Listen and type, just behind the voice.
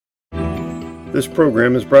This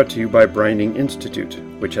program is brought to you by Brinding Institute,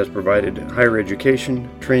 which has provided higher education,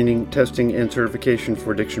 training, testing, and certification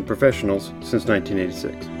for addiction professionals since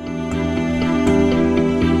 1986.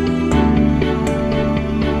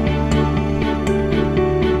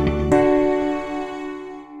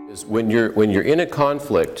 When you're in a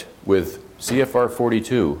conflict with CFR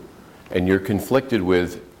 42 and you're conflicted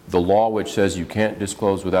with the law which says you can't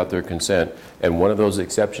disclose without their consent, and one of those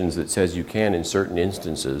exceptions that says you can in certain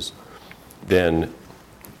instances, then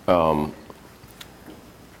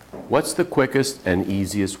what's the quickest and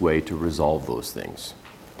easiest way to resolve those things?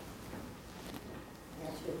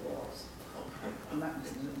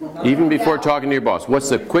 Even before talking to your boss, what's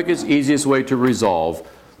the quickest, easiest way to resolve?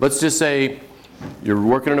 Let's just say you're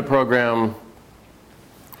working in a program,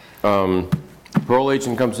 parole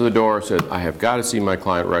agent comes to the door, says, I have got to see my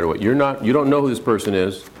client right away. You don't know who this person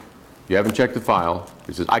is. You haven't checked the file.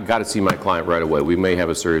 He says, I got to see my client right away. We may have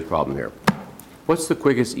a serious problem here. What's the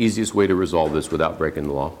quickest, easiest way to resolve this without breaking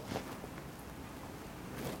the law?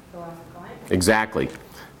 Go ask the client. Exactly.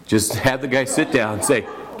 Just have the guy sit down and say,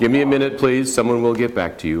 give me a minute, please. Someone will get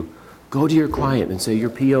back to you. Go to your client and say, your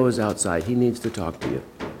PO is outside. He needs to talk to you.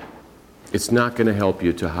 It's not going to help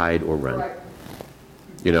you to hide or run. Right.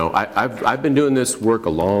 You know, I've been doing this work a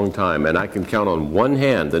long time, and I can count on one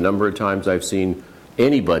hand the number of times I've seen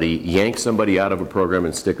anybody yank somebody out of a program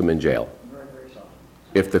and stick them in jail.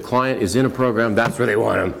 If the client is in a program, that's where they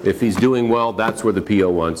want him. If he's doing well, that's where the PO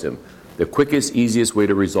wants him. The quickest, easiest way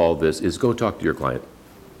to resolve this is go talk to your client.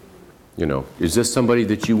 You know, is this somebody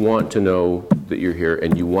that you want to know that you're here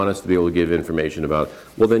and you want us to be able to give information about?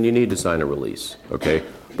 Well, then you need to sign a release, okay?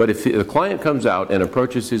 But if the client comes out and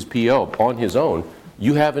approaches his PO on his own,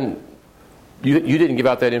 you didn't give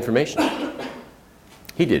out that information.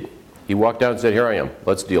 He did. He walked out and said, here I am,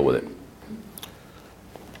 let's deal with it.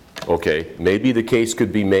 Okay, maybe the case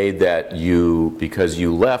could be made that because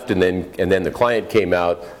you left and then the client came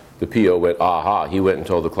out, the PO went, aha, he went and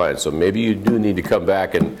told the client. So maybe you do need to come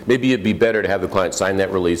back, and maybe it'd be better to have the client sign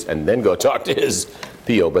that release and then go talk to his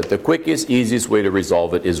PO. But the quickest, easiest way to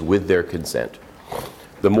resolve it is with their consent.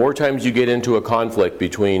 The more times you get into a conflict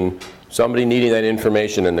between somebody needing that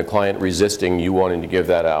information and the client resisting you wanting to give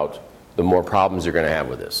that out, the more problems you're going to have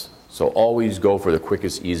with this. So always go for the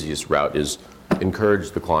quickest, easiest route is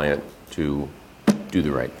encourage the client to do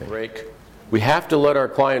the right thing. We have to let our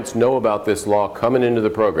clients know about this law coming into the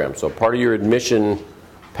program. So part of your admission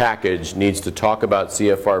package needs to talk about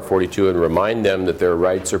CFR 42 and remind them that their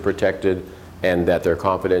rights are protected and that their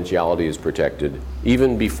confidentiality is protected,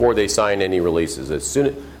 even before they sign any releases.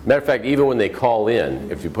 Matter of fact, even when they call in,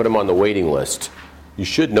 if you put them on the waiting list, you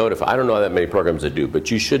should notify. I don't know that many programs that do, but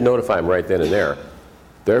you should notify them right then and there.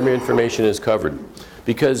 Their information is covered.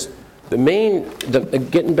 Because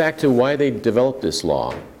getting back to why they developed this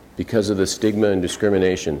law, because of the stigma and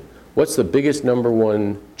discrimination, what's the biggest number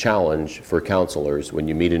one challenge for counselors when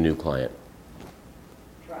you meet a new client?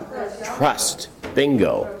 Trust.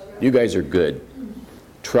 Bingo. You guys are good.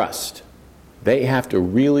 Trust. They have to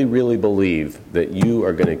really, really believe that you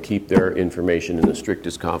are going to keep their information in the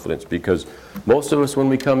strictest confidence, because most of us, when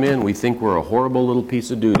we come in, we think we're a horrible little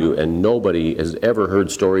piece of doo-doo, and nobody has ever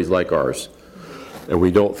heard stories like ours. And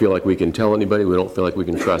we don't feel like we can tell anybody, we don't feel like we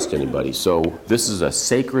can trust anybody. So this is a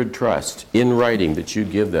sacred trust in writing that you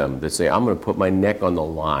give them that say, I'm going to put my neck on the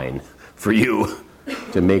line for you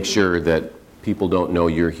to make sure that people don't know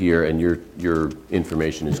you're here and your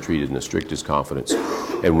information is treated in the strictest confidence.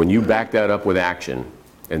 And when you back that up with action,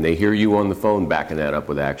 and they hear you on the phone backing that up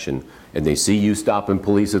with action, and they see you stopping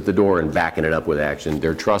police at the door and backing it up with action,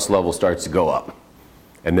 their trust level starts to go up.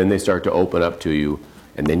 And then they start to open up to you,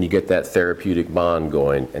 and then you get that therapeutic bond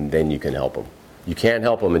going, and then you can help them. You can't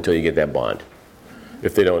help them until you get that bond.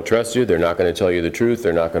 If they don't trust you, they're not going to tell you the truth,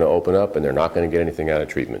 they're not going to open up, and they're not going to get anything out of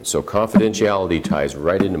treatment. So confidentiality ties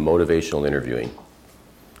right into motivational interviewing.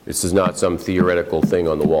 This is not some theoretical thing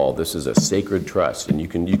on the wall. This is a sacred trust, and you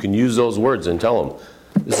can use those words and tell them,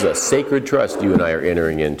 this is a sacred trust you and I are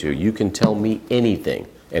entering into. You can tell me anything,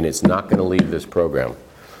 and it's not going to leave this program.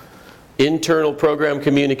 Internal program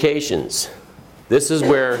communications. This is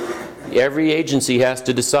where every agency has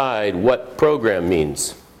to decide what program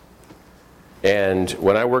means. And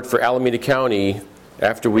when I worked for Alameda County,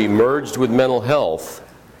 after we merged with mental health,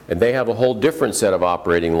 and they have a whole different set of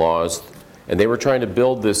operating laws, and they were trying to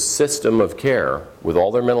build this system of care with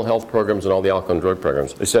all their mental health programs and all the alcohol and drug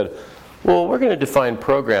programs. They said, well, we're going to define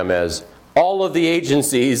program as all of the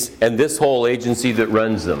agencies and this whole agency that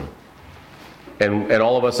runs them. And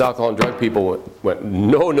all of us alcohol and drug people went,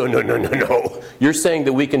 no. You're saying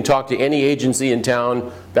that we can talk to any agency in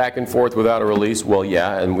town back and forth without a release? Well,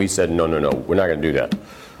 yeah. And we said, no. We're not going to do that.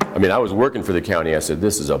 I mean, I was working for the county. I said,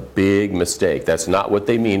 this is a big mistake. That's not what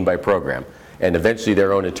they mean by program. And eventually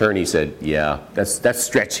their own attorney said, yeah, that's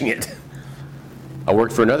stretching it. I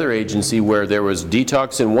worked for another agency where there was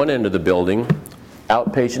detox in one end of the building,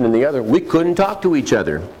 outpatient in the other. We couldn't talk to each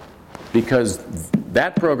other because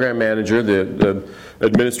that program manager, the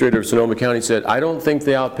administrator of Sonoma County, said, I don't think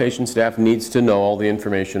the outpatient staff needs to know all the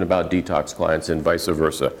information about detox clients and vice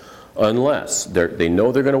versa. Unless they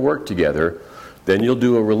know they're going to work together, then you'll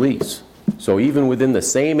do a release. So even within the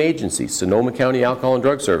same agency, Sonoma County Alcohol and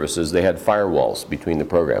Drug Services, they had firewalls between the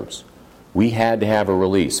programs. We had to have a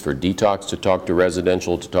release for detox to talk to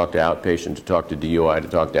residential, to talk to outpatient, to talk to DOI, to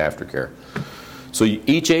talk to aftercare. So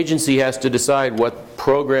each agency has to decide what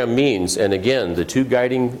program means, and again, the two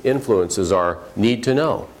guiding influences are need to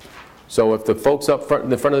know. So if the folks up front in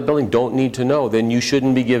the front of the building don't need to know, then you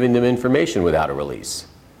shouldn't be giving them information without a release.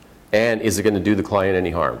 And is it going to do the client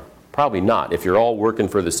any harm? Probably not. If you're all working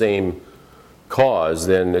for the same cause,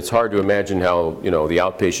 then it's hard to imagine how, the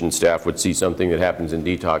outpatient staff would see something that happens in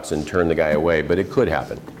detox and turn the guy away, but it could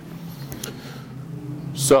happen.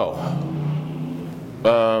 So,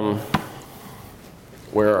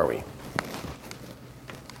 where are we?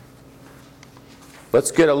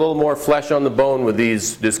 Let's get a little more flesh on the bone with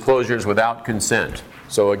these disclosures without consent.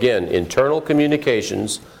 So again, internal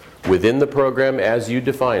communications within the program as you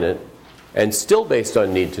define it, and still based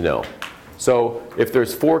on need to know. So if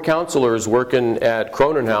there's 4 counselors working at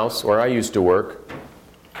Cronin House, where I used to work,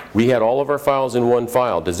 we had all of our files in one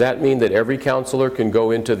file. Does that mean that every counselor can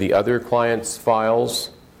go into the other client's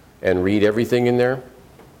files and read everything in there?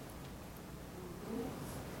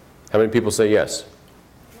 How many people say yes?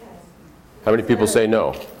 How many people say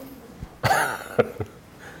no?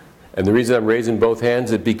 And the reason I'm raising both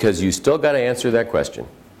hands is because you still got to answer that question.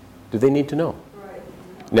 Do they need to know?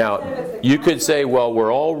 Now, you could say, well,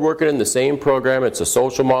 we're all working in the same program. It's a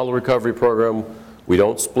social model recovery program. We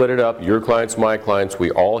don't split it up. Your clients, my clients.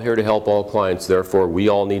 We're all here to help all clients. Therefore, we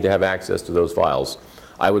all need to have access to those files.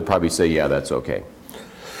 I would probably say, yeah, that's okay.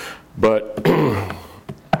 But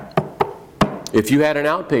if you had an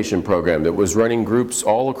outpatient program that was running groups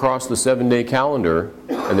all across the 7-day calendar,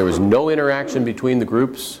 and there was no interaction between the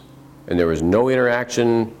groups, and there was no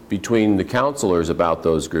interaction between the counselors about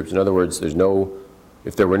those groups, in other words,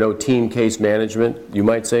 if there were no team case management, you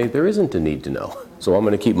might say there isn't a need to know. So I'm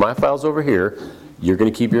going to keep my files over here, you're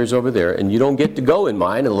going to keep yours over there, and you don't get to go in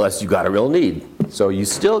mine unless you got a real need. So you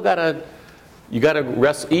still got to,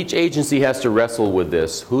 wrestle, each agency has to wrestle with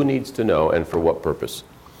this, who needs to know and for what purpose.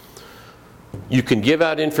 You can give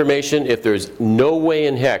out information if there's no way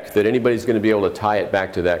in heck that anybody's going to be able to tie it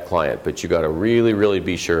back to that client, but you got to really, really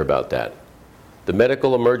be sure about that. The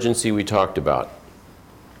medical emergency we talked about.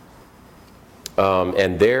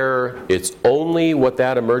 And there, it's only what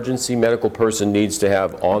that emergency medical person needs to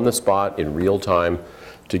have on the spot in real time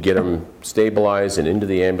to get them stabilized and into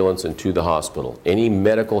the ambulance and to the hospital. Any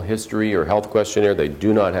medical history or health questionnaire they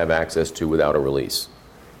do not have access to without a release.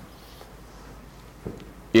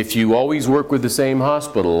 If you always work with the same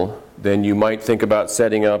hospital, then you might think about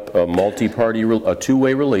setting up a multi-party, a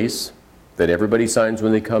two-way release that everybody signs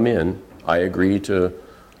when they come in. I agree to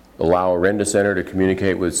allow a Renda Center to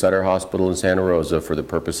communicate with Sutter Hospital in Santa Rosa for the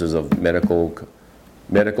purposes of medical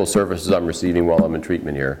services I'm receiving while I'm in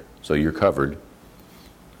treatment here. So you're covered.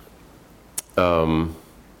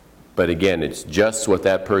 But again, it's just what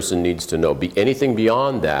that person needs to know. Anything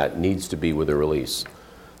beyond that needs to be with a release.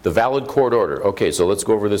 The valid court order. Okay, so let's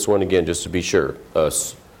go over this one again just to be sure. A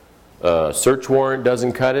search warrant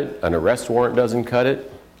doesn't cut it. An arrest warrant doesn't cut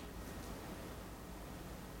it.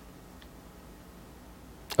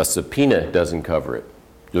 A subpoena doesn't cover it.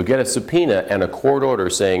 You'll get a subpoena and a court order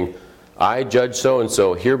saying, I, Judge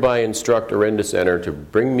so-and-so, hereby instruct a Renda Center to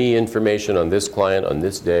bring me information on this client on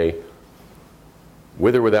this day,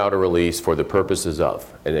 with or without a release, for the purposes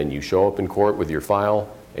of. And then you show up in court with your file,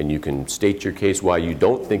 and you can state your case why you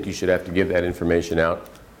don't think you should have to give that information out,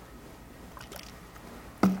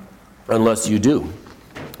 unless you do.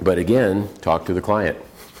 But again, talk to the client.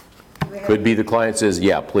 Could be the client says,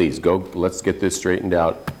 yeah, please, go, let's get this straightened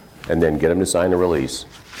out, and then get them to sign a release.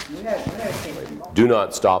 Do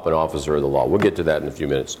not stop an officer of the law. We'll get to that in a few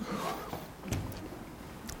minutes.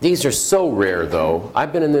 These are so rare, though.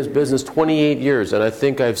 I've been in this business 28 years, and I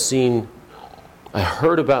think I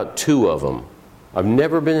heard about 2 of them. I've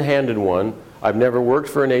never been handed one. I've never worked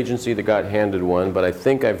for an agency that got handed one, but I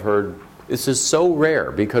think I've heard, this is so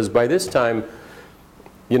rare, because by this time,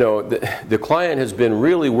 the client has been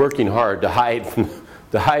really working hard to hide from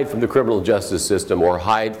the criminal justice system, or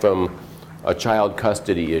hide from a child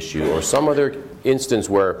custody issue, or some other instance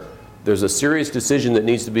where there's a serious decision that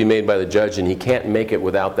needs to be made by the judge, and he can't make it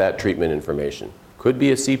without that treatment information. Could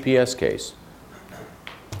be a CPS case.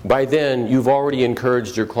 By then, you've already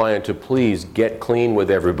encouraged your client to please get clean with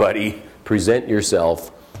everybody, present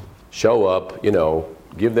yourself, show up, you know,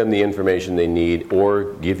 give them the information they need,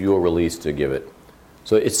 or give you a release to give it.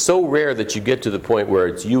 So it's so rare that you get to the point where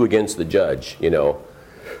it's you against the judge, you know.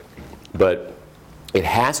 But it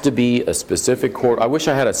has to be a specific court. I wish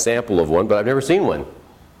I had a sample of one, but I've never seen one.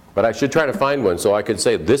 But I should try to find one so I could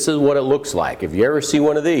say, this is what it looks like. If you ever see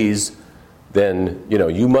one of these, then, you know,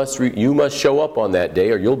 you must show up on that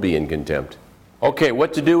day or you'll be in contempt. Okay,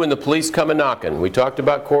 what to do when the police come a knocking. We talked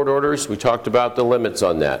about court orders. We talked about the limits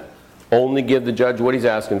on that. Only give the judge what he's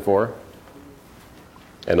asking for,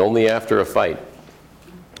 and only after a fight.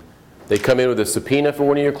 They come in with a subpoena for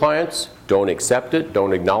one of your clients. Don't accept it.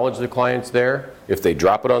 Don't acknowledge the client's there. If they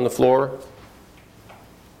drop it on the floor,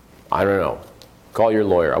 I don't know. Call your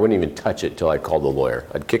lawyer. I wouldn't even touch it till I called the lawyer.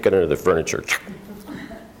 I'd kick it under the furniture.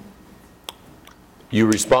 You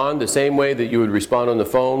respond the same way that you would respond on the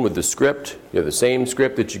phone with the script. You have the same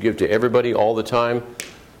script that you give to everybody all the time.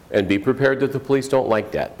 And be prepared that the police don't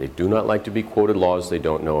like that. They do not like to be quoted laws they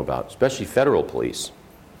don't know about, especially federal police.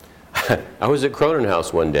 I was at Cronin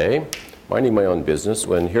House one day, minding my own business,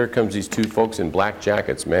 when here comes these two folks in black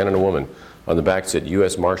jackets, man and a woman. On the back said,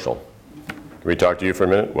 U.S. Marshal. Can we talk to you for a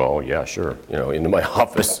minute? Well, yeah, sure. You know, into my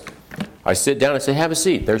office. I sit down and say, have a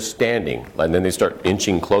seat. They're standing. And then they start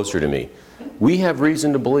inching closer to me. We have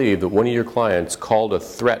reason to believe that one of your clients called a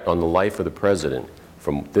threat on the life of the president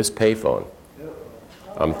from this payphone.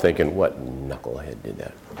 I'm thinking, what knucklehead did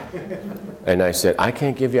that? And I said, I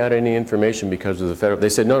can't give you out any information because of the federal. They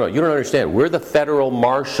said, no, you don't understand. We're the federal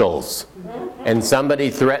marshals. And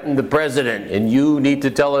somebody threatened the president. And you need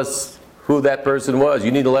to tell us who that person was.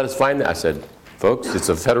 You need to let us find that. I said, folks, it's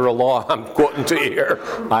a federal law I'm quoting to you here.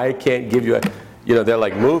 I can't give you a, you know, they're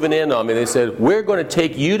like moving in on me. They said, we're going to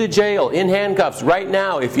take you to jail in handcuffs right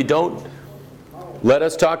now if you don't let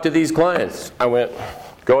us talk to these clients. I went,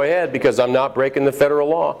 go ahead, because I'm not breaking the federal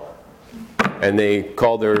law. And they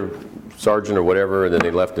called their sergeant or whatever, and then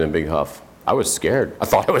they left in a big huff. I was scared. I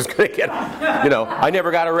thought I was going to get, you know, I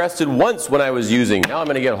never got arrested once when I was using. Now I'm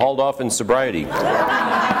going to get hauled off in sobriety.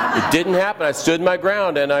 It didn't happen. I stood my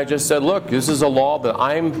ground, and I just said, look, this is a law that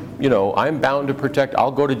I'm bound to protect.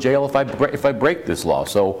 I'll go to jail if I break this law.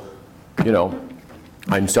 So, you know,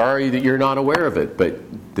 I'm sorry that you're not aware of it, but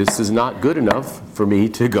this is not good enough for me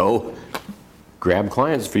to go grab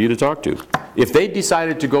clients for you to talk to. If they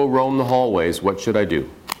decided to go roam the hallways, what should I do?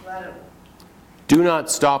 Do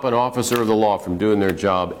not stop an officer of the law from doing their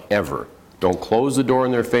job ever. Don't close the door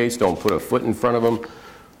in their face. Don't put a foot in front of them.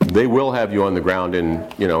 They will have you on the ground in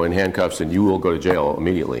handcuffs, and you will go to jail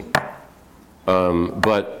immediately.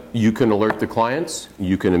 But you can alert the clients.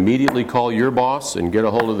 You can immediately call your boss and get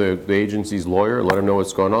a hold of the agency's lawyer, let them know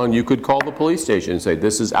what's going on. You could call the police station and say,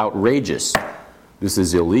 this is outrageous. This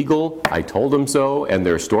is illegal. I told them so, and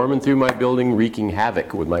they're storming through my building, wreaking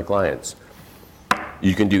havoc with my clients.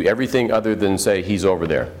 You can do everything other than say, he's over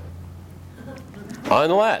there.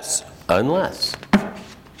 Unless,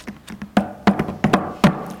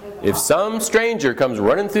 if some stranger comes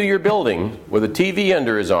running through your building with a TV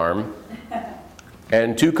under his arm,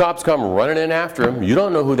 and two cops come running in after him, you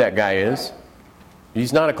don't know who that guy is.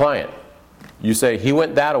 He's not a client. You say, he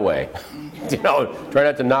went that way. You know, try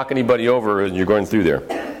not to knock anybody over as you're going through there.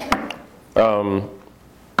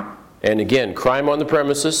 And again, crime on the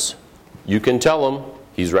premises, you can tell him,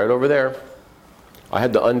 he's right over there. I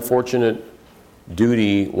had the unfortunate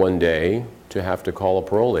duty one day to have to call a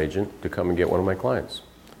parole agent to come and get one of my clients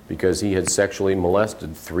because he had sexually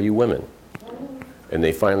molested 3 women. And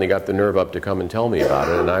they finally got the nerve up to come and tell me about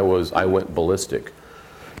it, and I went ballistic.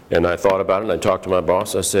 And I thought about it, and I talked to my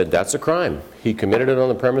boss. I said, that's a crime. He committed it on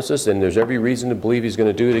the premises, and there's every reason to believe he's going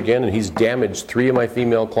to do it again, and he's damaged 3 of my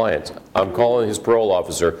female clients. I'm calling his parole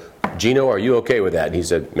officer. Gino, are you okay with that? And he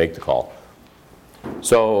said, make the call.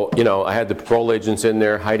 So, you know, I had the parole agents in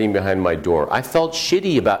there hiding behind my door. I felt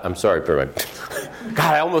shitty about, I'm sorry,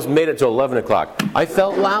 God, I almost made it to 11 o'clock. I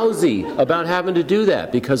felt lousy about having to do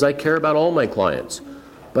that because I care about all my clients.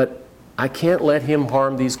 But I can't let him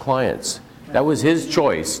harm these clients. That was his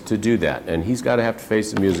choice to do that, and he's got to have to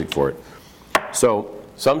face the music for it. So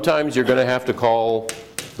sometimes you're going to have to call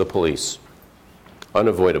the police.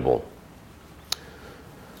 Unavoidable.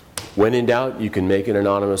 When in doubt, you can make an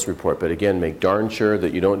anonymous report, but again, make darn sure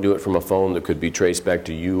that you don't do it from a phone that could be traced back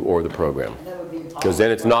to you or the program. Because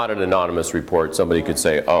then it's not an anonymous report. Somebody could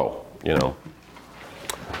say, oh, you know.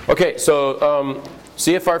 Okay, so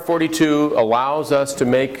CFR 42 allows us to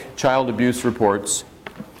make child abuse reports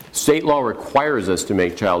State law requires us to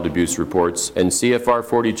make child abuse reports, and CFR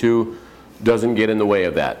 42 doesn't get in the way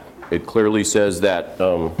of that. It clearly says that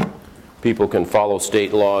people can follow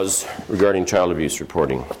state laws regarding child abuse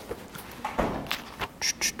reporting.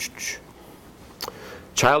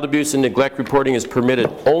 Child abuse and neglect reporting is permitted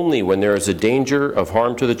only when there is a danger of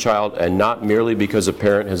harm to the child and not merely because a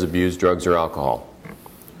parent has abused drugs or alcohol.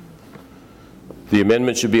 The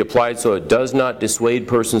amendment should be applied so it does not dissuade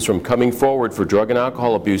persons from coming forward for drug and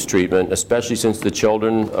alcohol abuse treatment, especially since the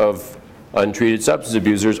children of untreated substance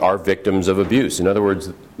abusers are victims of abuse. In other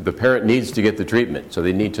words, the parent needs to get the treatment, so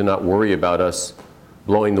they need to not worry about us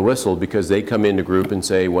blowing the whistle because they come into group and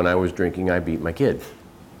say, when I was drinking, I beat my kid.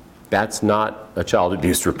 That's not a child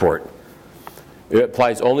abuse report. It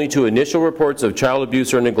applies only to initial reports of child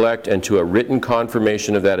abuse or neglect and to a written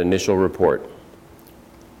confirmation of that initial report.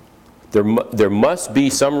 There must be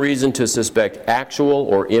some reason to suspect actual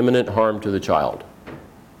or imminent harm to the child.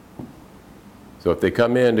 So if they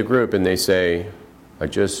come into group and they say, I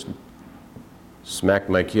just smacked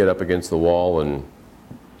my kid up against the wall and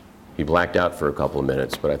he blacked out for a couple of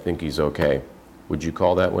minutes, but I think he's okay, would you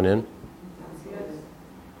call that one in?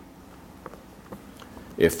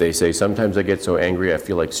 If they say, sometimes I get so angry I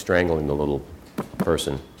feel like strangling the little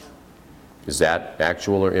person, is that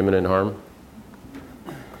actual or imminent harm?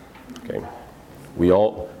 Okay.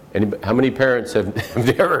 How many parents have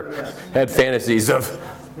ever had fantasies of,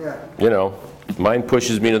 you know, mine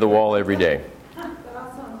pushes me to the wall every day? That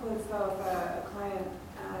also includes, though, if a client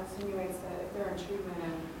insinuates that if they're in treatment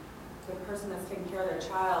and the person that's taking care of their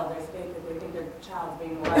child, they state that they think their child's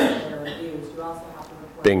being molested or abused, you also have to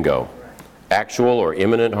report. Bingo. Actual or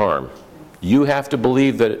imminent harm. You have to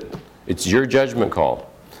believe that it's your judgment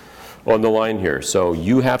call on the line here. So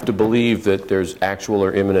you have to believe that there's actual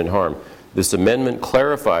or imminent harm. This amendment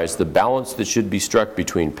clarifies the balance that should be struck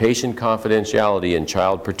between patient confidentiality and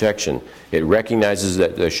child protection. It recognizes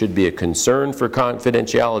that there should be a concern for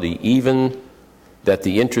confidentiality, even that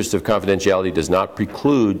the interest of confidentiality does not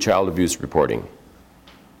preclude child abuse reporting.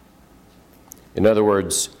 In other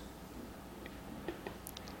words,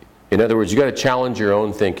 you got to challenge your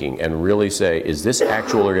own thinking and really say, is this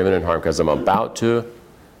actual or imminent harm? Because I'm about to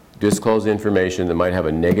disclose information that might have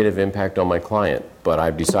a negative impact on my client, but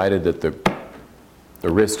I've decided that the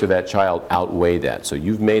risk to that child outweigh that. So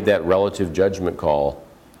you've made that relative judgment call.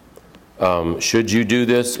 Should you do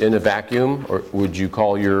this in a vacuum, or would you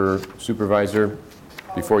call your supervisor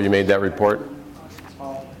before you made that report?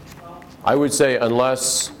 I would say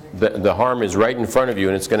unless the harm is right in front of you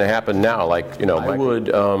and it's going to happen now, like, you know,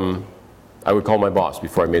 I would call my boss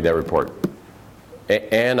before I made that report.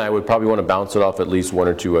 And I would probably want to bounce it off at least one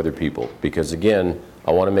or two other people, because again,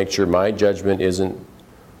 I want to make sure my judgment isn't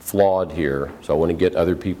flawed here, so I want to get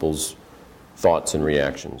other people's thoughts and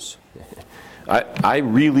reactions. I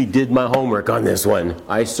really did my homework on this one.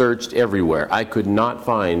 I searched everywhere. I could not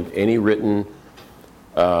find any written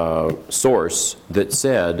source that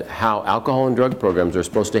said how alcohol and drug programs are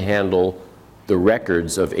supposed to handle the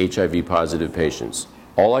records of HIV positive patients.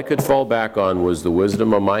 All I could fall back on was the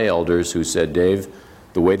wisdom of my elders who said, Dave,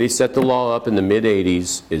 the way they set the law up in the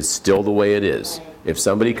mid-'80s is still the way it is. If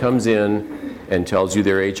somebody comes in and tells you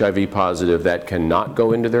they're HIV positive, that cannot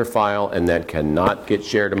go into their file and that cannot get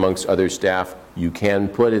shared amongst other staff. You can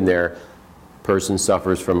put in there, person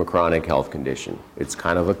suffers from a chronic health condition. It's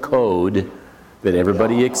kind of a code that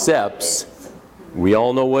everybody accepts. We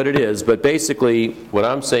all know what it is, but basically what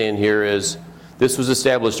I'm saying here is this was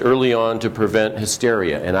established early on to prevent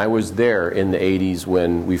hysteria, and I was there in the 80s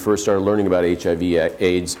when we first started learning about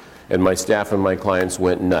HIV/AIDS, and my staff and my clients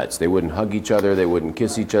went nuts. They wouldn't hug each other, they wouldn't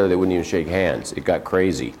kiss each other, they wouldn't even shake hands. It got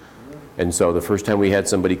crazy. And so the first time we had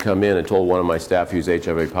somebody come in and told one of my staff who's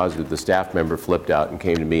HIV positive, the staff member flipped out and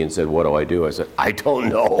came to me and said, what do I do? I said, I don't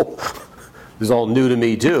know. This is all new to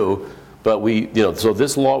me too. But so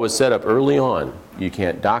this law was set up early on. You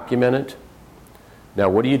can't document it. Now,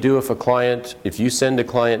 what do you do if you send a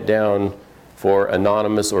client down for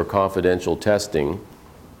anonymous or confidential testing,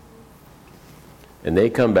 and they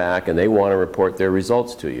come back and they want to report their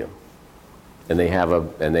results to you, and they have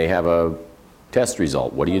a test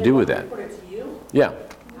result? What do you do with that? Report it to you? Yeah.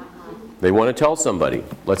 They want to tell somebody.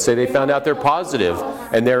 Let's say they found out they're positive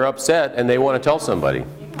and they're upset and they want to tell somebody.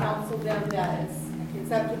 You counsel them that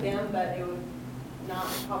it's up to them, but it would not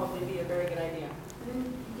probably be a very good idea.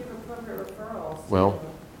 Then you give appropriate referrals. Well,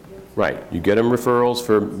 right. You get them referrals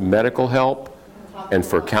for medical help and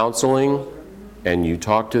for counseling, and you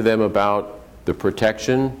talk to them about the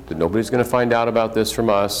protection, that nobody's going to find out about this from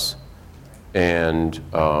us, and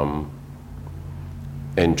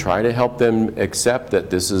try to help them accept that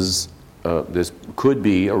this could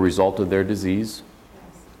be a result of their disease.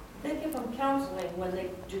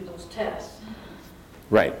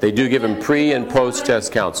 Right, they do give them pre- and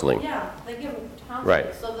post-test counseling. Yeah, they give them counseling.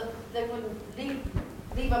 Right. So that they wouldn't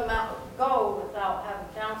leave them out, go without having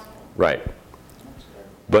counseling. Right.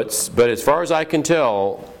 But as far as I can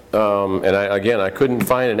tell, and I couldn't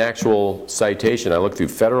find an actual citation. I looked through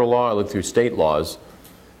federal law, I looked through state laws,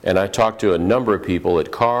 and I talked to a number of people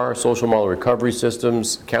at CAR, Social Model Recovery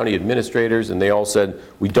Systems, county administrators, and they all said,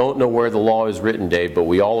 we don't know where the law is written, Dave, but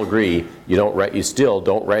we all agree you still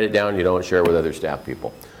don't write it down, you don't share it with other staff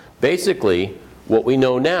people. Basically, what we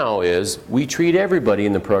know now is we treat everybody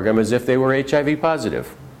in the program as if they were HIV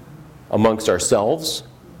positive amongst ourselves,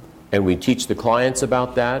 and we teach the clients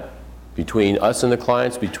about that, between us and the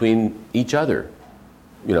clients, between each other,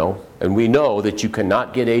 you know, and we know that you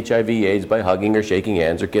cannot get HIV/AIDS by hugging or shaking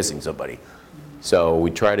hands or kissing somebody. So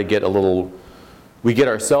we try to get we get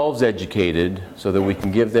ourselves educated so that we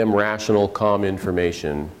can give them rational, calm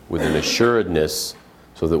information with an assuredness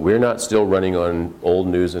so that we're not still running on old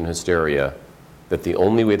news and hysteria, that the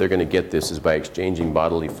only way they're going to get this is by exchanging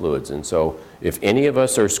bodily fluids. And so if any of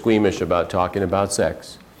us are squeamish about talking about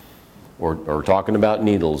sex, or talking about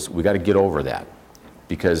needles, we got to get over that,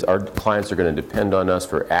 because our clients are going to depend on us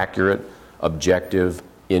for accurate, objective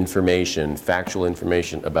information, factual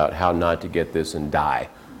information about how not to get this and die,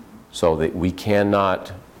 so that we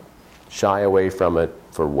cannot shy away from it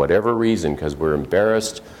for whatever reason, because we're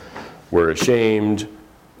embarrassed, we're ashamed,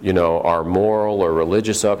 you know, our moral or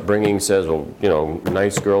religious upbringing says, well, you know,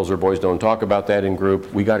 nice girls or boys don't talk about that in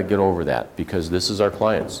group. We got to get over that, because this is our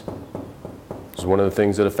clients. It's one of the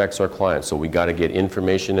things that affects our clients. So we got to get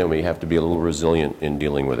information, and we have to be a little resilient in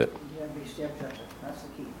dealing with it. You got to stay objective. That's the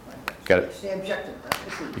key. Right? Got it. Stay objective. That's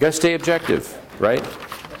the key. You got to stay objective, right?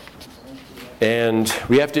 And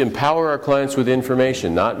we have to empower our clients with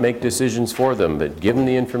information, not make decisions for them, but give them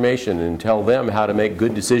the information and tell them how to make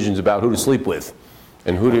good decisions about who to sleep with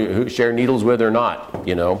and who to share needles with or not,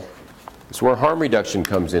 you know. It's where harm reduction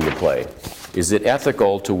comes into play. Is it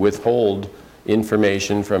ethical to withhold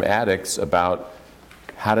information from addicts about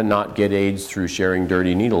how to not get AIDS through sharing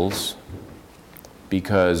dirty needles,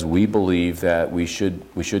 because we believe that we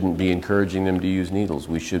shouldn't be encouraging them to use needles.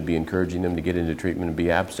 We should be encouraging them to get into treatment and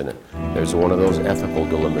be abstinent. There's one of those ethical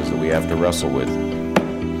dilemmas that we have to wrestle with.